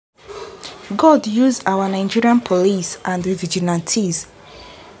God used our Nigerian police and the vigilantes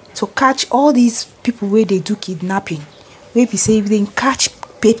to catch all these people where they do kidnapping. Where we say if they catch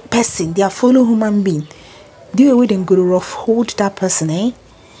person, they are follow human being. The way they go to rough hold that person,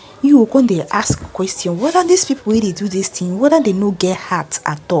 you will go and they ask a question. What are these people where they do this thing? Whether they no get heart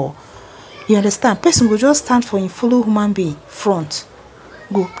at all? You understand? Person will just stand for him follow human being front.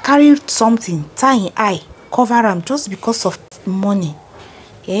 Go carry something, tie him eye, cover him just because of money.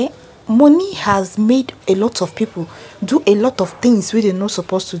 Money has made a lot of people do a lot of things where they're not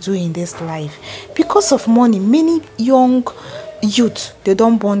supposed to do in this life. Because of money, many young youth, they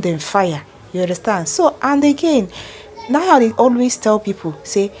don't burn them fire. You understand? So, and again, now they always tell people,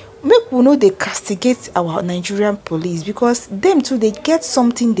 say, make we know they castigate our Nigerian police because them too, they get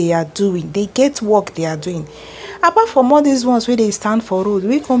something they are doing. They get work they are doing. Apart from all these ones where they stand for road,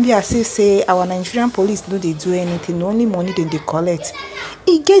 we come here and say our Nigerian police no they do anything, only money they collect.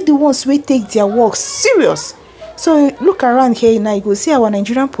 E get the ones where take their work serious. So look around here now, you go see our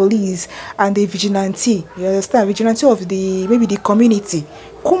Nigerian police and the vigilante. You understand? Vigilante of the maybe the community.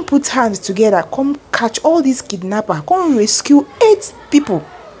 Come put hands together, come catch all these kidnappers, come rescue 8 people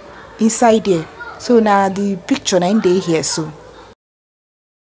inside there. So now the picture 9 day here so.